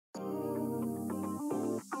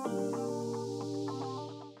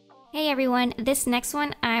Hey everyone, this next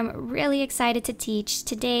one I'm really excited to teach.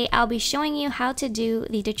 Today I'll be showing you how to do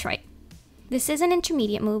the Detroit. This is an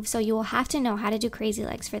intermediate move, so you will have to know how to do crazy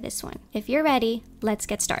legs for this one. If you're ready, let's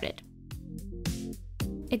get started.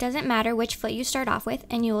 It doesn't matter which foot you start off with,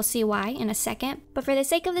 and you will see why in a second, but for the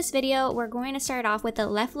sake of this video, we're going to start off with the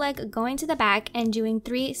left leg going to the back and doing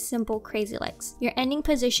 3 simple crazy legs. Your ending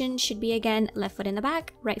position should be again left foot in the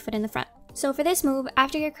back, right foot in the front. So for this move,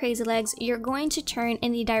 after your crazy legs, you're going to turn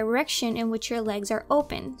in the direction in which your legs are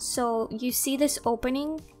open. So you see this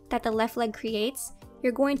opening that the left leg creates,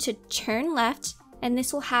 you're going to turn left, and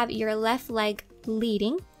this will have your left leg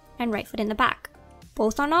leading and right foot in the back.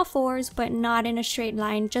 Both on all fours, but not in a straight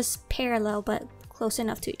line, just parallel but close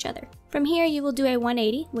enough to each other. From here, you will do a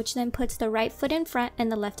 180, which then puts the right foot in front and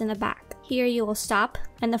the left in the back. Here you will stop,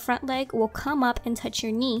 and the front leg will come up and touch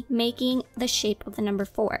your knee, making the shape of the number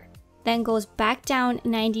 4. Then goes back down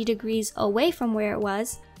 90 degrees away from where it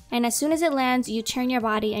was, and as soon as it lands, you turn your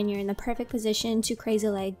body and you're in the perfect position to crazy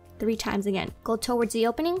leg 3 times again. Go towards the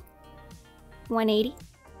opening, 180,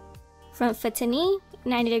 front foot to knee,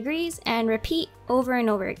 90 degrees, and repeat over and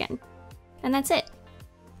over again. And that's it.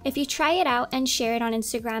 If you try it out and share it on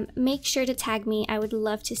Instagram, make sure to tag me. I would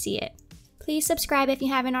love to see it. Please subscribe if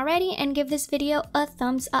you haven't already and give this video a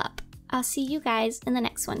thumbs up. I'll see you guys in the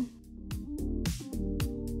next one.